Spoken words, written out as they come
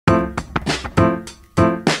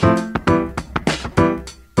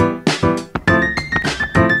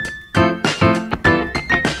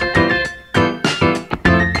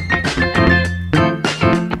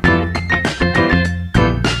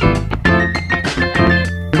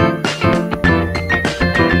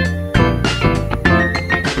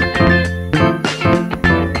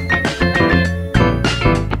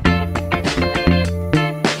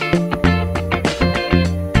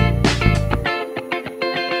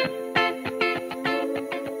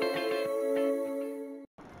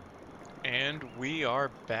are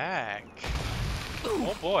back.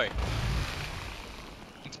 Oh boy.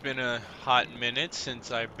 It's been a hot minute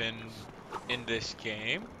since I've been in this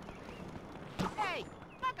game. Hey,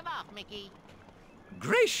 knock it off, Mickey.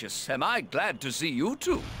 Gracious, am I glad to see you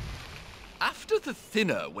two. After the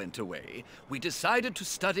thinner went away, we decided to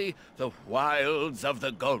study the wilds of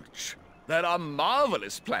the Gulch. There are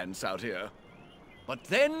marvelous plants out here. But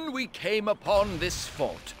then we came upon this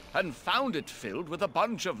fort and found it filled with a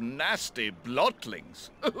bunch of nasty blotlings.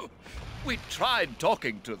 We tried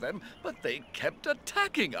talking to them, but they kept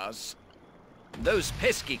attacking us. Those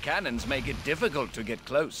pesky cannons make it difficult to get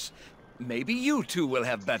close. Maybe you two will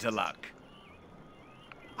have better luck.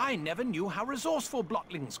 I never knew how resourceful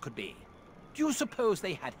blotlings could be. Do you suppose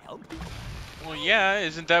they had help? Well, yeah,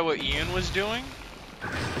 isn't that what Ian was doing?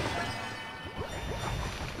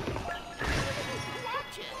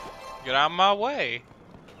 Get out of my way.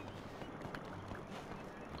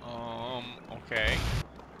 Okay.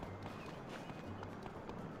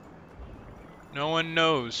 No one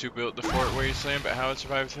knows who built the Fort Wasteland, but how it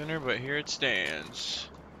survived thinner, but here it stands.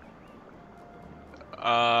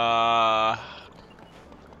 I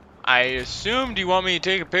assumed you want me to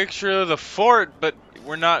take a picture of the fort, but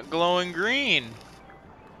we're not glowing green.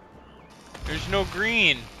 There's no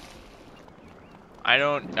green. I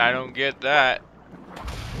don't get that.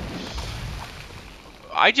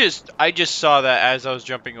 I just saw that as I was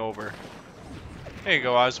jumping over. There you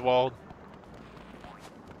go, Oswald.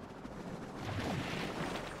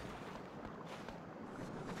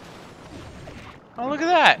 Oh, look at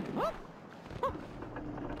that.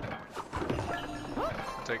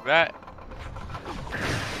 Take that.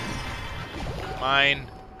 Mine.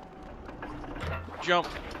 Jump.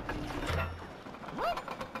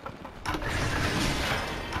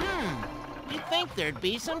 You'd think there'd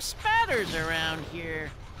be some spatters around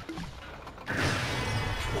here.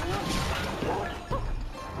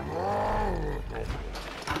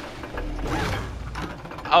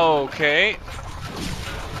 Okay.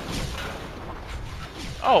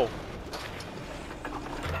 Oh.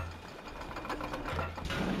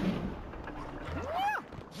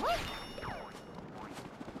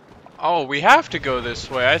 Oh, we have to go this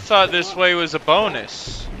way. I thought this way was a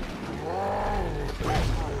bonus.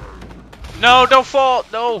 No, don't fall.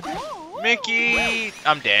 No. Mickey.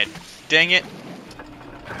 I'm dead. Dang it.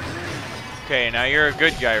 Okay, now you're a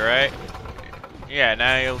good guy, right? Yeah,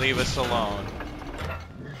 now you'll leave us alone.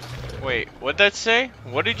 Wait, what'd that say?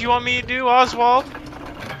 What did you want me to do, Oswald?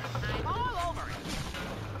 I'm all over it.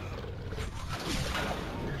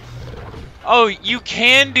 Oh, you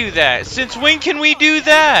can do that. Since when can we do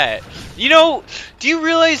that? You know, do you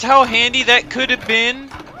realize how handy that could have been?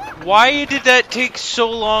 Why did that take so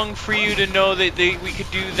long for you to know that we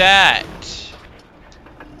could do that?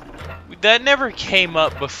 That never came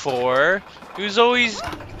up before. It was always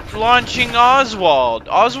launching Oswald.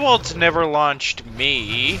 Oswald's never launched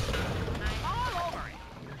me. I'm all over it.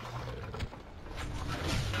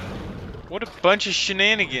 What a bunch of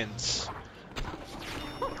shenanigans.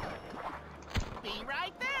 Be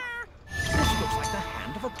right there. This looks like the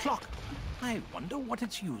hand of a clock. I wonder what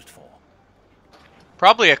it's used for.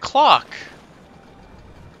 Probably a clock.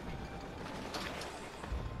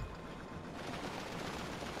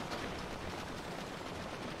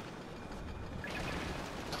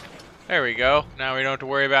 There we go. Now we don't have to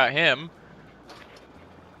worry about him.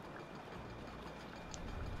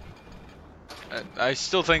 I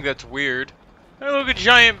still think that's weird. Hey, look, a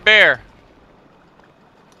giant bear.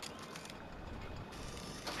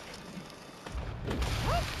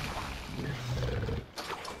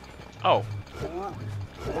 Oh.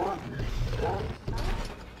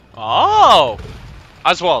 Oh!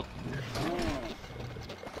 Oswald.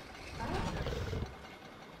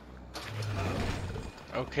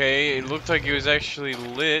 Okay, it looked like it was actually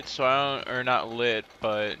lit, so I don't, or not lit,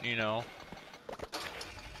 but, you know.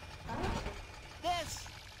 This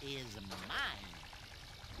is mine.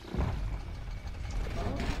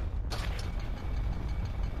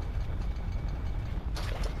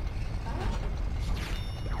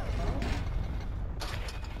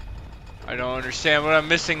 I don't understand what I'm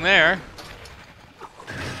missing there.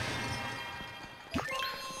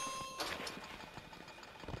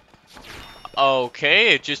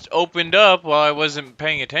 Okay, it just opened up while I wasn't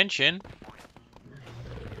paying attention.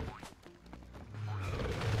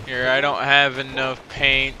 Here, I don't have enough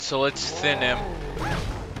paint, so let's thin him.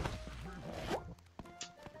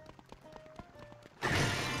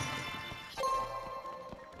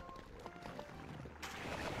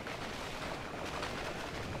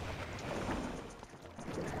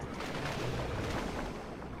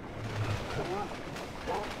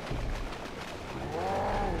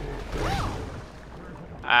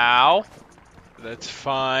 That's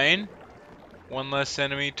fine. One less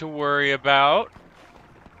enemy to worry about.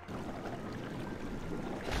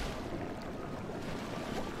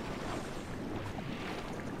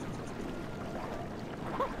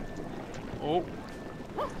 Oh.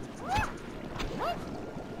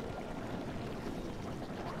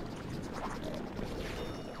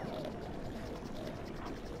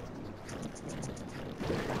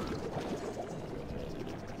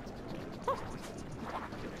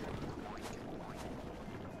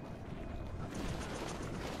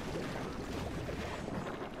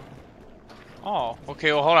 Oh,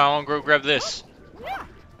 okay, well hold on, I'll go grab this.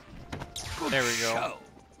 Good There we go. show.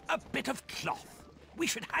 A bit of cloth. We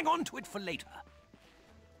should hang on to it for later.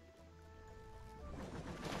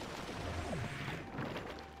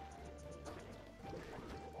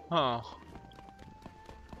 Huh.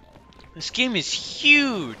 This game is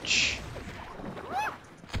huge.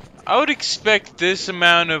 I would expect this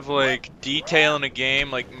amount of like detail in a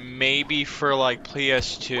game, like maybe for like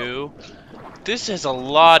PS2. This has a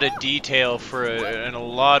lot of detail for and a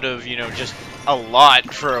lot of, you know, just a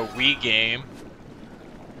lot for a Wii game.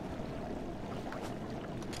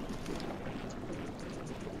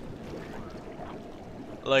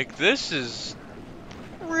 Like, this is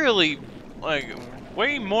really, like,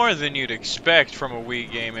 way more than you'd expect from a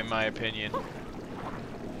Wii game, in my opinion.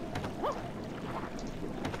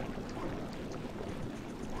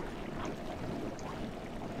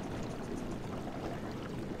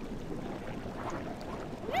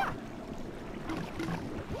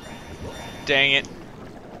 Dang it.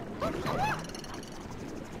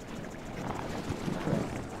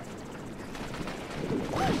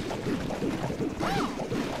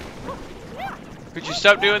 Could you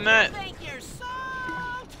stop doing that? Think you're so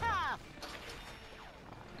tough.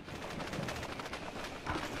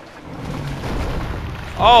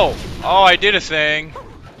 Oh! Oh, I did a thing.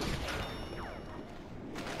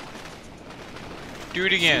 Do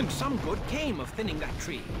it again. Seems some good came of thinning that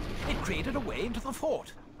tree. It created a way into the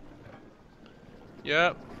fort.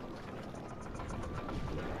 Yep.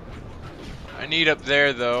 I need up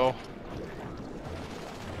there, though.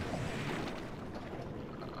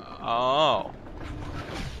 Oh.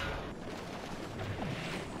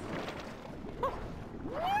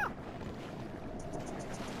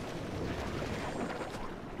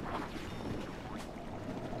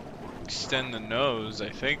 Extend the nose, I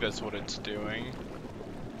think that's what it's doing.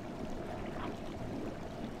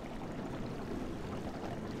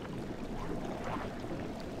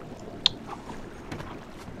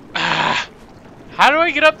 Ah! How do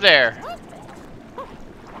I get up there?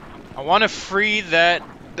 I want to free that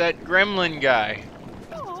gremlin guy.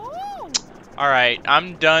 Alright,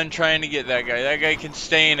 I'm done trying to get that guy. That guy can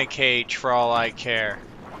stay in a cage for all I care.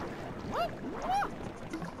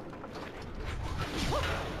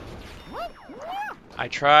 I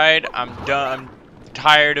tried. I'm done. I'm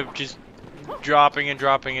tired of just dropping and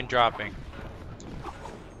dropping and dropping.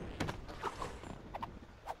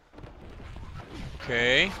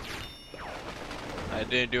 Okay. That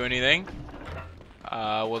didn't do anything.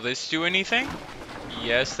 Will this do anything?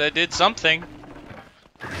 Yes, that did something.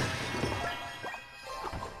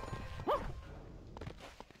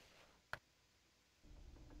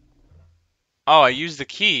 Oh, I used the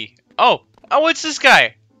key. Oh, what's this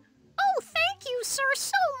guy? Oh, thank you, sir,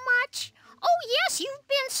 so much. Oh, yes, you've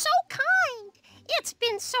been so kind. It's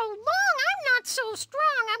been so long, I'm not so strong.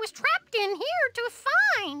 I was trapped in here to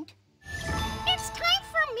find. It's time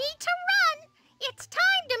for me to run. It's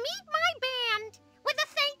time to meet my band. With a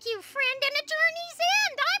thank you, friend, and a journey's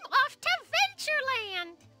end, I'm off to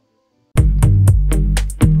Ventureland.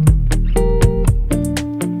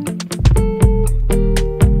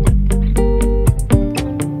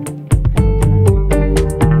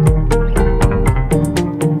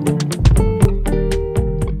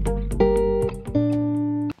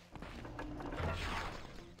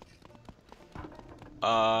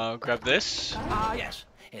 Grab this. Ah, yes.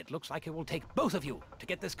 It looks like it will take both of you to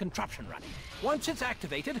get this contraption running. Once it's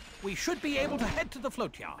activated, we should be able to head to the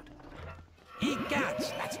float yard.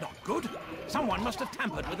 Egads, that's not good. Someone must have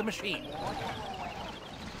tampered with the machine.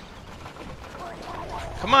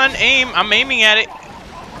 Come on, aim. I'm aiming at it.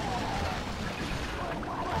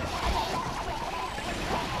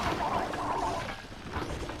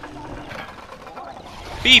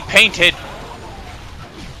 Be painted.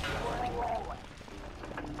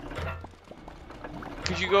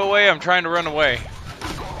 Could you go away? I'm trying to run away.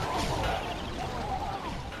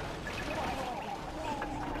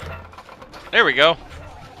 There we go.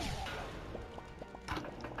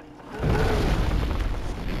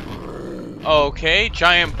 Okay,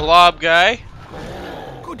 giant blob guy.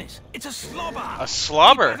 Goodness, it's a slobber. A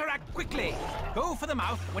slobber? We better act quickly. Go for the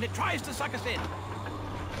mouth when it tries to suck us in.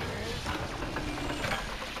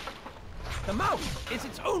 The mouth is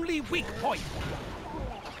its only weak point.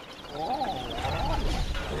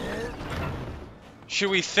 Should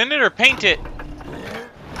we thin it or paint it?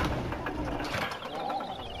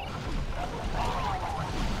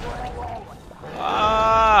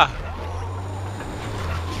 Ah!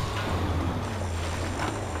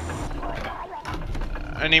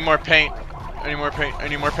 I need more paint. I need more paint. I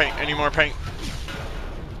need more paint. I need more paint.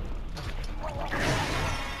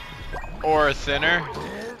 Or a thinner.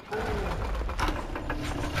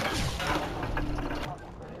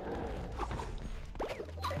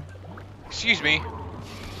 Excuse me.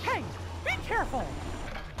 Hey, be careful.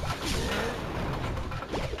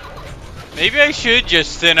 Maybe I should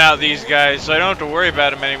just thin out these guys so I don't have to worry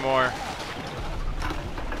about them anymore.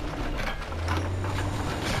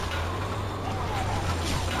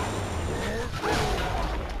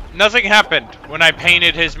 Nothing happened when I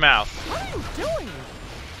painted his mouth. What are you doing?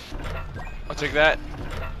 I'll take that.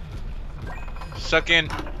 Suck in.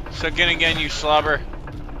 Suck in again, you slobber.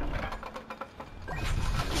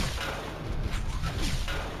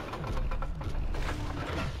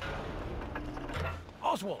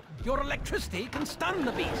 Oswald, your electricity can stun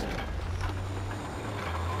the beast.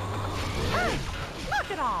 Hey,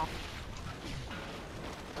 knock it off.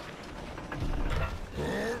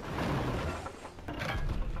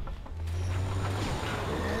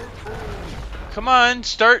 Come on,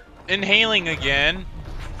 start inhaling again.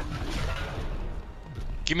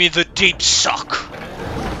 Give me the deep suck.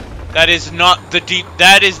 That is not the deep,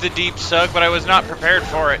 that is the deep suck, but I was not prepared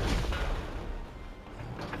for it.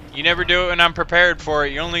 You never do it when I'm prepared for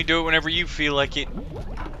it. You only do it whenever you feel like it.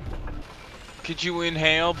 Could you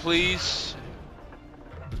inhale, please?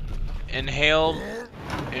 Inhale.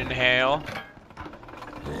 Inhale.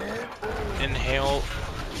 Inhale.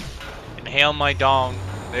 Inhale my dong.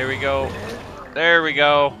 There we go. There we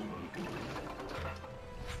go.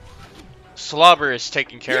 Slobber is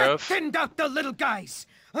taken care of. Thinned out the little guys.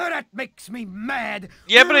 Oh, that makes me mad.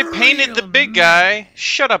 Yeah, but I painted the big guy.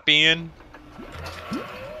 Shut up, Ian.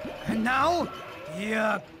 And now,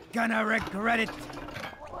 you're gonna regret it.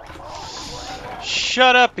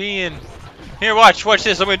 Shut up, Ian. Here, watch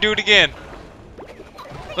this. I'm gonna do it again.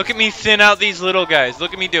 Look at me thin out these little guys.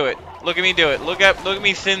 Look at me do it. Look at me do it. Look at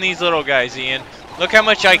me thin these little guys, Ian. Look how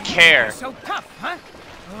much I care. So tough, huh?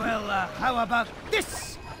 Well, how about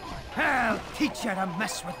this? I'll teach you to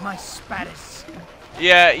mess with my spatters.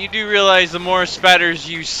 Yeah, you do realize the more spatters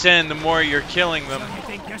you send, the more you're killing them. So you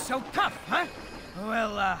think you're so tough, huh?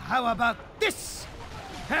 Well, how about this?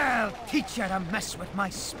 I'll teach you to mess with my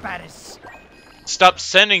spatters. Stop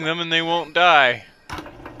sending them and they won't die.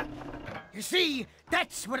 You see,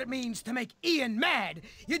 that's what it means to make Ian mad.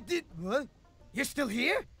 You did... What? You're still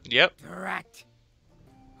here? Yep. Drat.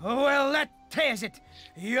 Well, that tears it.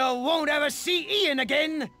 You won't ever see Ian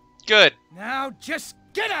again. Good. Now just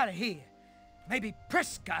get out of here. Maybe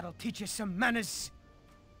Prescott'll teach you some manners.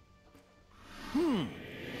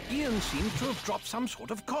 Ian seems to have dropped some sort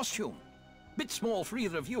of costume. Bit small for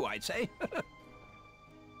either of you, I'd say.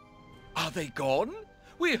 Are they gone?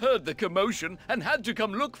 We heard the commotion and had to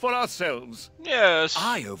come look for ourselves. Yes.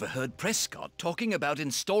 I overheard Prescott talking about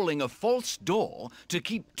installing a false door to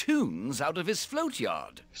keep tunes out of his float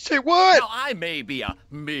yard. Say what? Now, I may be a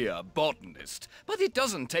mere botanist, but it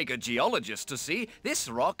doesn't take a geologist to see this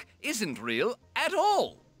rock isn't real at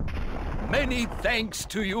all. Many thanks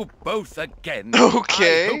to you both again.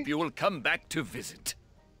 Okay. I hope you will come back to visit.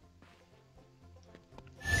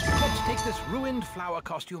 Let's take this ruined flower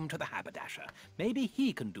costume to the haberdasher. Maybe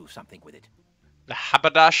he can do something with it. The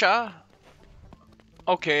haberdasher?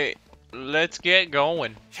 Okay, let's get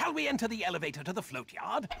going. Shall we enter the elevator to the float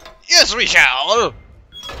yard? Yes, we shall.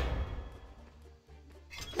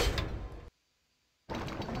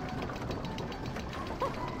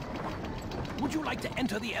 Would you like to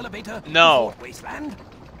enter the elevator? No. To Wasteland?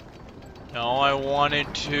 No, I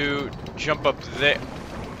wanted to jump up there.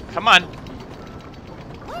 Come on.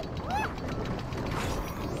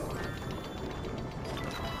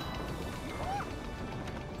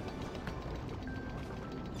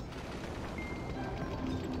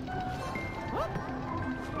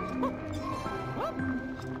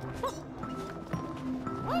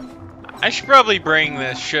 I should probably bring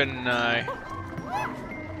this, shouldn't I?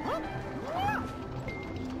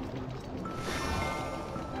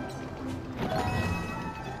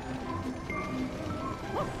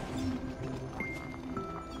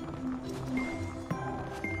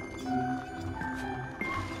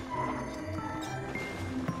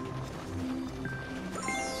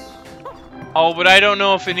 Oh, but I don't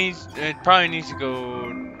know if it needs... It probably needs to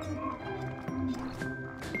go...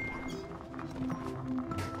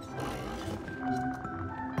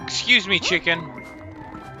 Excuse me, chicken.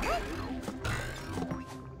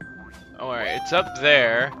 Alright, it's up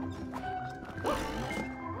there.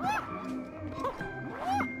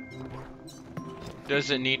 Does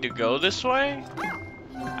it need to go this way?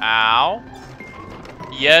 Ow.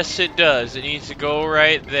 Yes, it does. It needs to go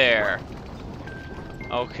right there.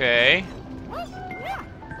 Okay.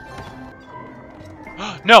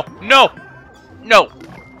 No! No! No!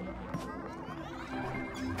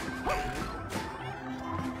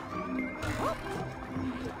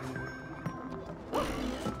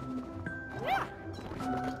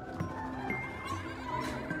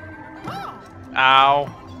 Ow.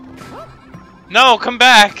 No, come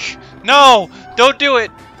back! No! Don't do it!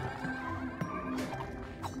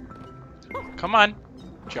 Come on.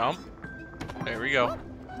 Jump. There we go.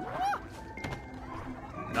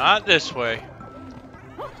 Not this way.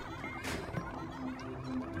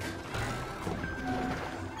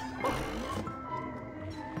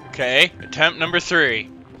 Okay, attempt number 3.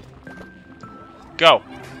 Go.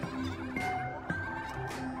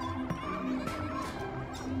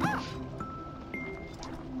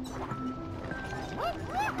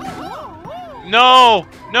 No!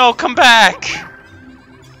 No, come back!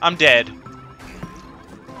 I'm dead.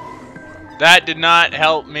 That did not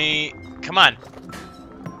help me. Come on.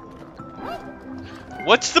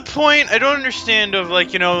 What's the point? I don't understand of,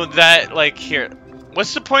 like, you know, that, like, here.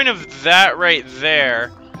 What's the point of that right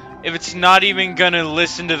there if it's not even gonna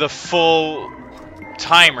listen to the full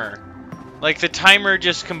timer? Like, the timer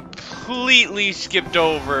just completely skipped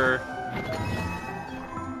over.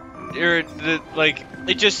 Or,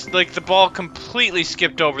 it just, like, the ball completely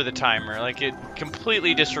skipped over the timer. Like, it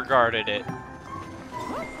completely disregarded it.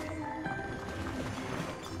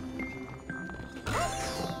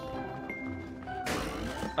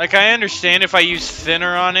 Like, I understand if I use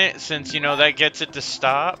thinner on it, since, you know, that gets it to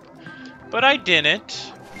stop. But I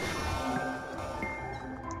didn't.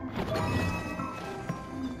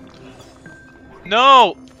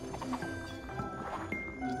 No!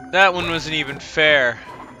 That one wasn't even fair.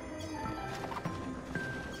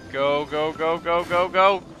 Go, go, go, go, go,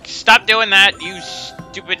 go. Stop doing that, you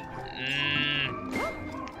stupid...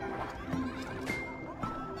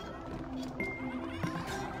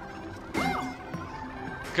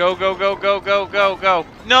 Go, go, go, go, go, go, go.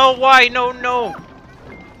 No, why? No, no.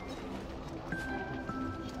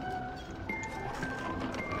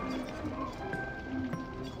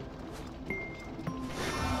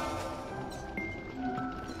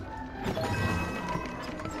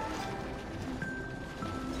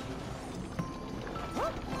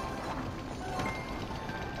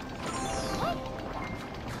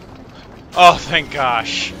 Oh, thank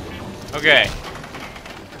gosh. Okay.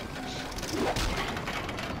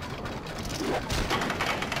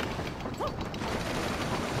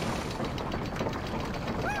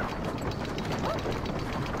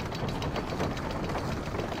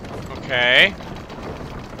 Okay.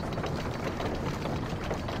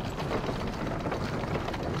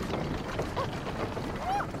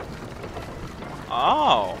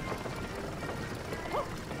 Oh.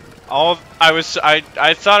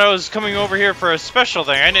 I thought I was coming over here for a special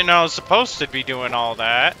thing. I didn't know I was supposed to be doing all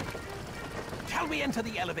that. Shall we enter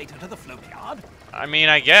the elevator to the float yard? I mean,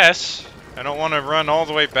 I guess. I don't want to run all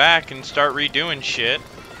the way back and start redoing shit.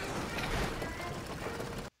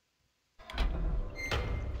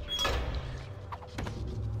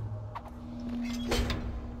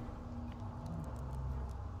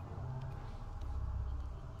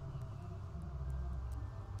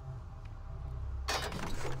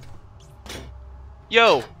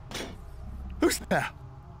 Yo! Who's there?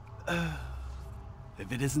 If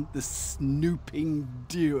it isn't the snooping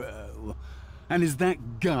duo. And is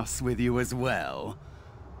that Gus with you as well?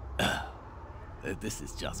 This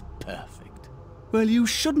is just perfect. Well, you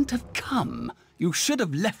shouldn't have come. You should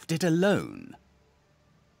have left it alone.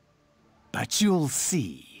 But you'll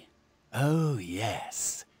see. Oh,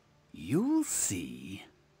 yes. You'll see.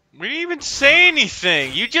 We didn't even say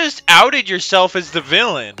anything. You just outed yourself as the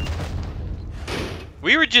villain.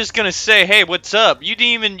 We were just gonna say, hey, what's up? You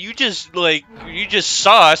didn't even, you just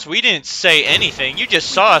saw us. We didn't say anything. You just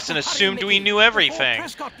saw us and assumed we knew everything.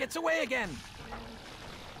 Prescott gets away again.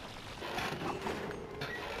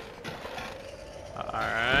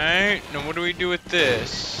 Alright, now what do we do with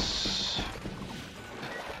this?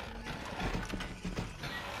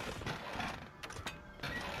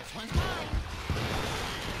 This one's mine.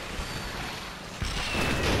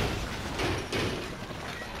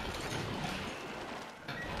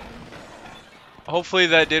 Hopefully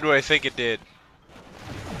that did what I think it did.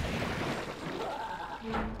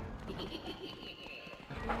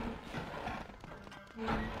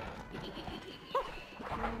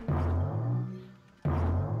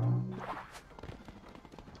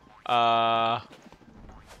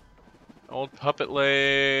 Old puppet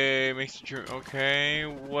leg makes the dream. Okay,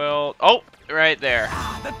 well, oh, right there.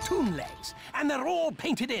 Ah, the tomb legs, and they're all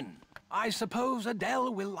painted in. I suppose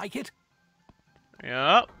Adele will like it.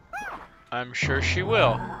 Yep, I'm sure she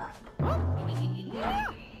will.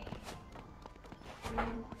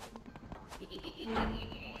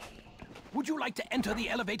 Would you like to enter the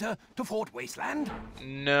elevator to Fort Wasteland?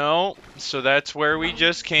 No, so that's where we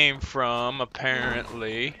just came from,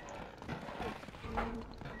 apparently.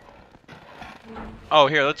 Oh,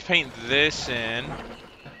 here, let's paint this in.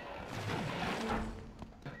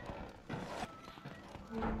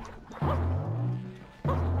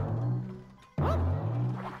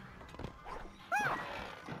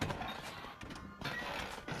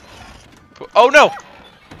 Oh no!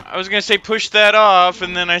 I was gonna say push that off,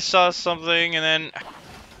 and then I saw something, and then...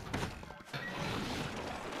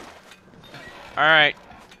 Alright.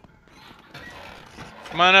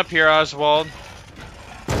 Come on up here, Oswald.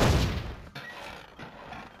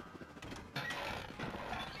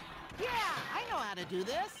 Yeah, I know how to do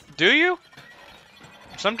this. Do you?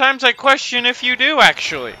 Sometimes I question if you do,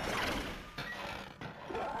 actually.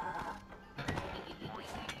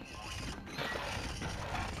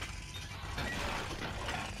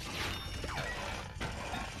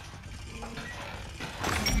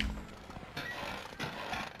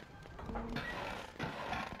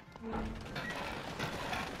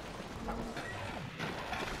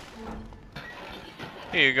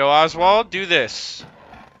 Here you go, Oswald. Do this.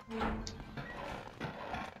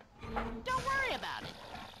 Don't worry about it.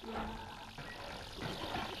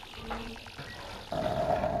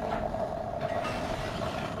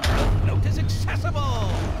 Note is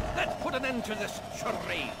accessible. Let's put an end to this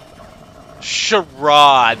charade.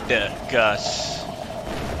 Charade, Gus.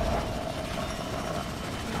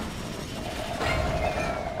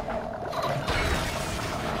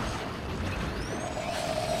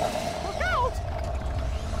 Look out!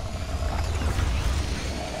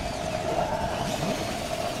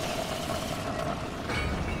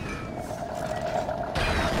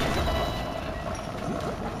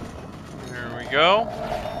 There we go.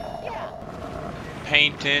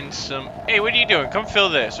 Paint in some... Hey, what are you doing? Come fill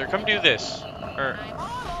this, or come do this. Or... I'm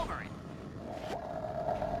all over it.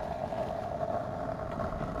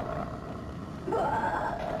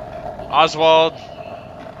 Oswald.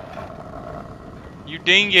 You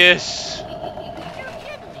dingus. You're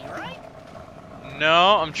kidding me, right?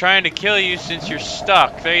 No, I'm trying to kill you since you're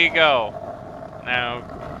stuck. There you go.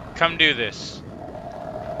 Now, come do this.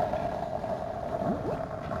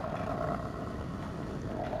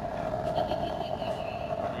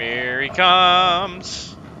 Here he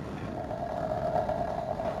comes.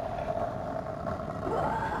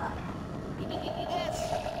 This is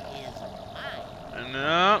mine.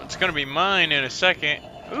 No, it's gonna be mine in a second.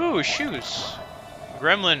 Ooh, shoes.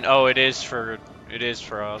 Gremlin. Oh, it is for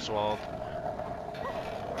Oswald.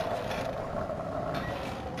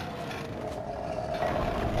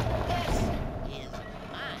 This is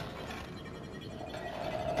mine.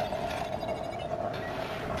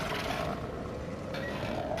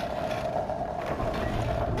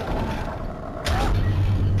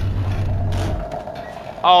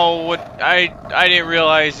 Oh, what? I didn't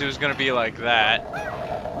realize it was gonna be like that.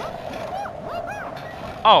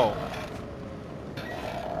 Oh.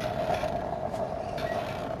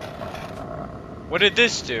 What did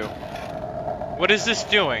this do? What is this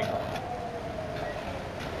doing?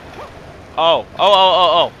 Oh, oh, oh,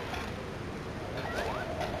 oh, oh.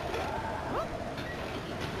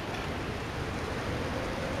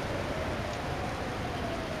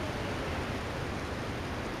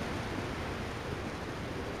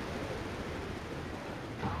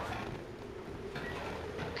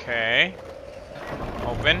 Okay.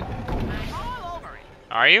 Open. I'm all over it.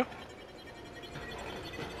 Are you?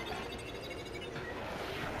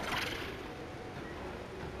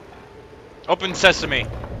 Open sesame.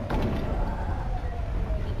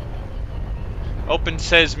 Open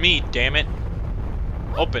says me, damn it.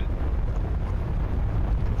 Open.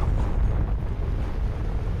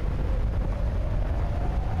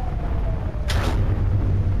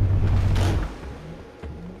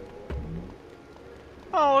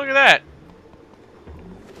 Oh, look at that.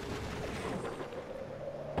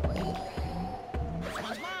 This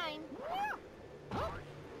one's mine.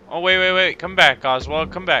 Oh, wait, wait, wait. Come back,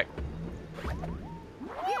 Oswald. Come back.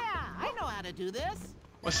 Yeah, I know how to do this.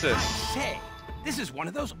 What's this? Say, this is one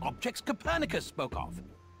of those objects Copernicus spoke of.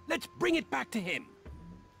 Let's bring it back to him.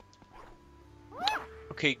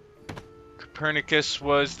 Okay. Copernicus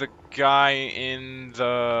was the guy in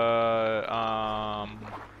the,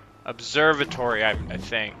 observatory, I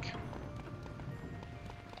think.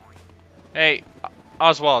 Hey,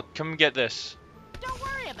 Oswald, come get this. Don't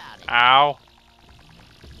worry about it. Ow.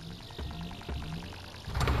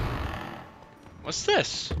 What's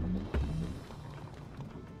this?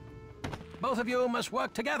 Both of you must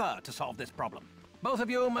work together to solve this problem. Both of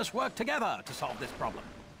you must work together to solve this problem.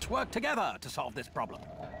 Let's work together to solve this problem.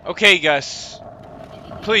 Okay, Gus.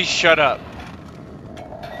 Please shut up.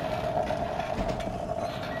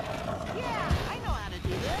 Yeah, I know how to do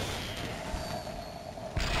this.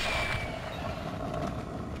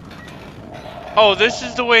 Oh, this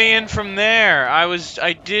is the way in from there. I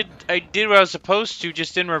did what I was supposed to,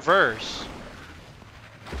 just in reverse.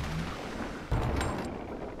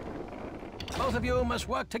 Both of you must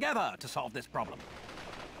work together to solve this problem.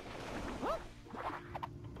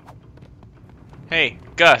 Hey,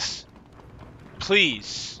 Gus.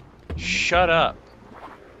 Please, shut up.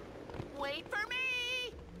 Wait for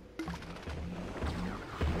me!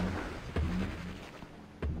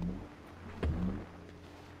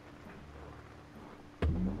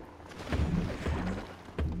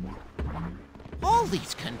 All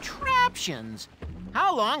these contraptions!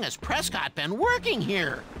 How long has Prescott been working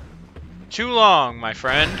here? Too long, my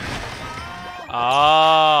friend.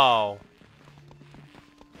 Oh.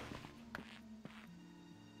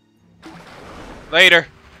 Later.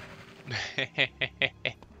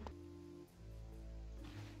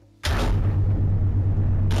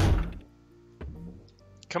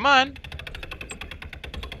 Come on.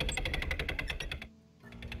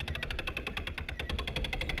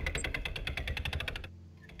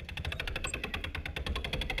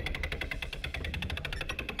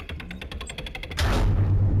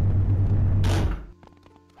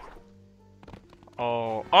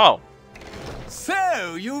 Oh.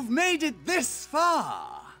 So, you've made it this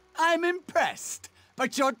far. I'm impressed,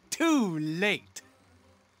 but you're too late.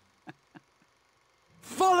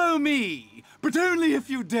 Follow me, but only if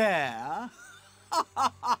you dare.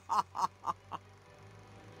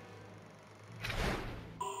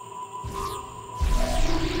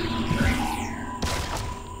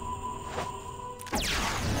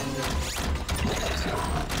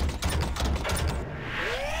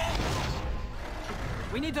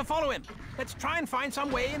 We need to follow him. Let's try and find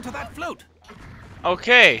some way into that float.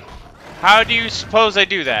 Okay. How do you suppose I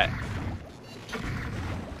do that?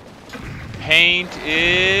 Paint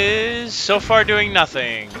is so far doing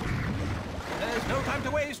nothing. There's no time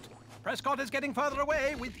to waste. Prescott is getting further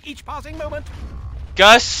away with each passing moment.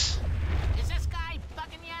 Gus, Is this guy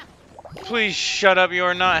bugging ya? please shut up. You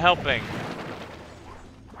are not helping.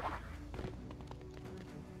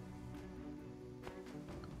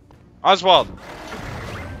 Oswald.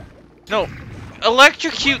 No.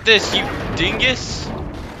 Electrocute this, you dingus.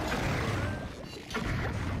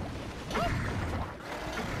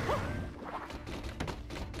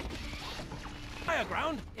 Higher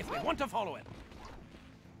ground if we want to follow him.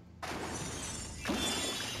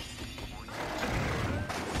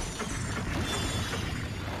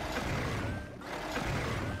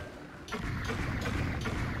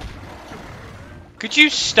 Could you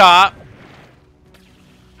stop?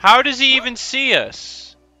 How does he even see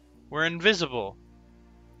us? We're invisible.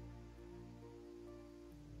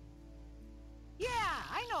 Yeah,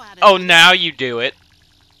 I know how to Oh, do now you do it.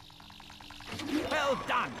 Well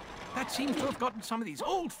done. That seems to have gotten some of these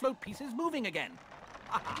old float pieces moving again.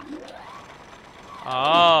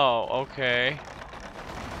 Oh, okay.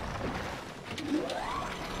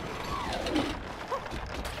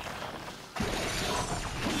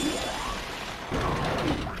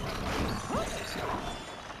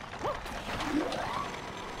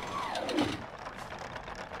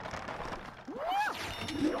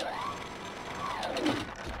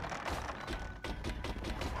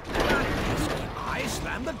 I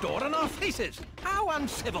slammed the door in our faces. How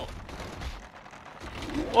uncivil.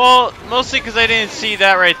 Well, mostly because I didn't see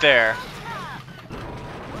that right there.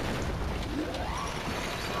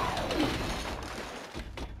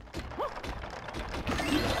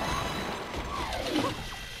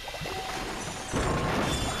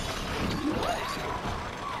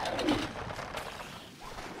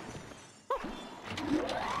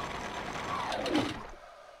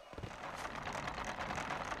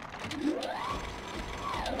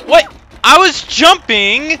 What? I was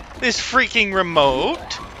jumping this freaking remote.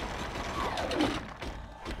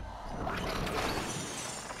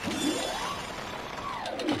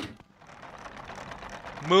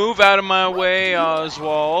 Move out of my way,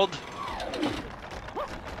 Oswald.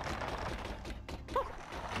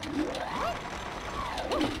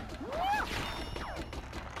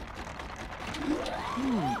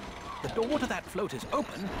 The door to that float is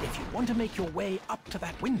open. If you want to make your way up to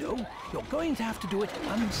that window, you're going to have to do it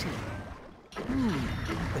unseen.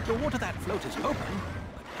 The The door to that float is open,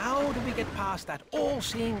 but how do we get past that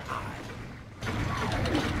all-seeing eye?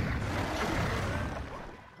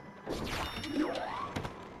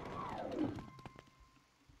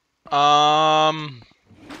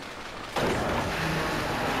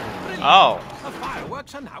 Brilliant. Oh. The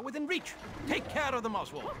fireworks are now within reach. Take care of them,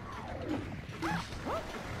 Oswald.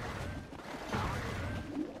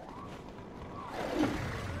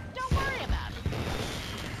 Don't worry about it.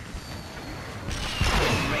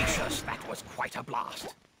 Gracious, that was quite a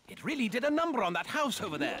blast. It really did a number on that house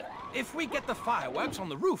over there. If we get the fireworks on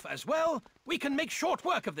the roof as well, we can make short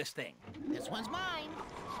work of this thing. This one's mine.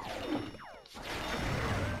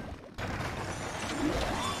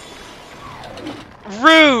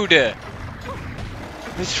 Rude!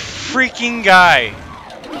 This freaking guy.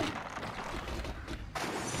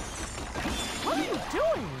 What are you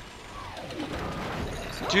doing?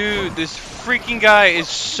 Dude, this freaking guy is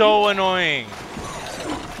so annoying.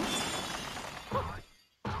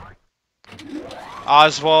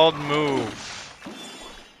 Oswald, move.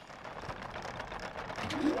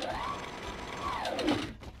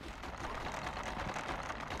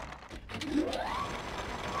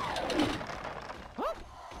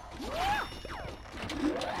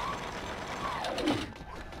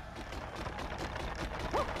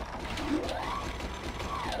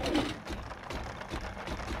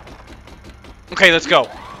 Okay, let's go.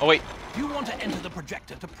 Oh, wait. You want to enter the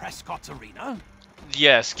projector to Prescott's arena?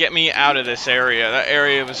 Yes, get me out of this area. That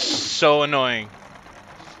area was so annoying.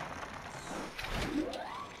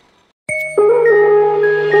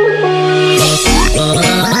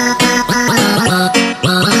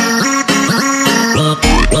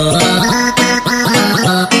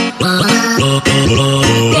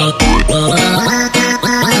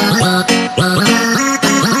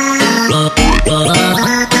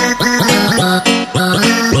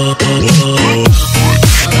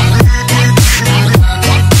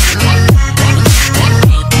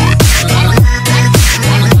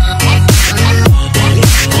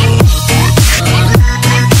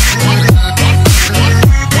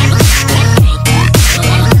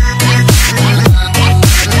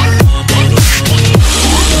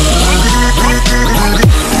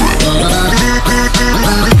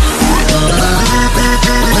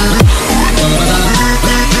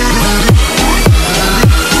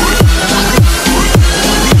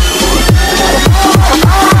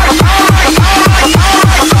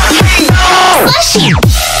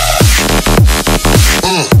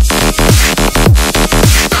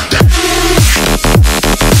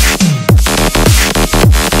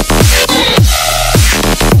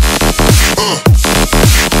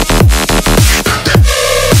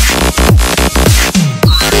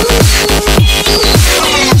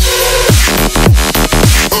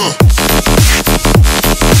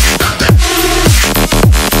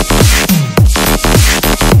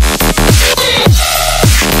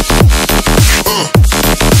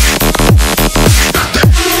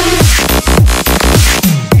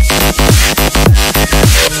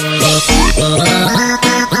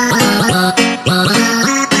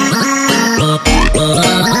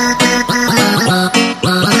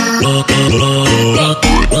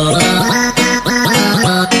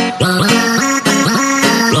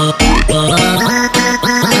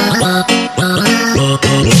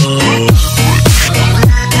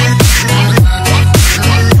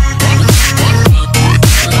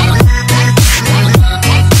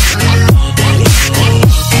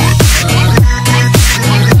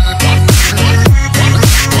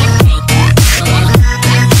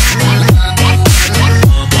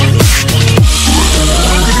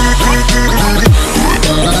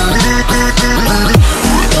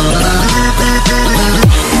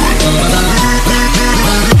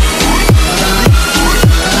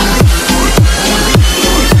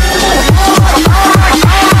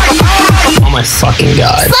 Fucking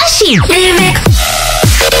god. Slushy!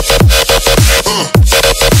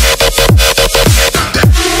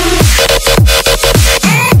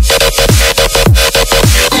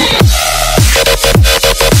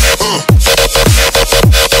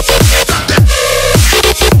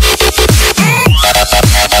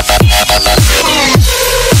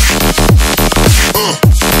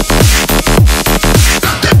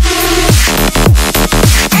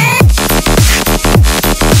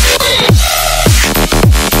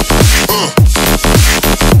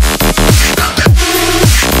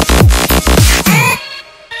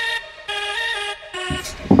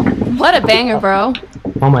 What a banger, bro.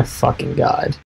 Oh my fucking god.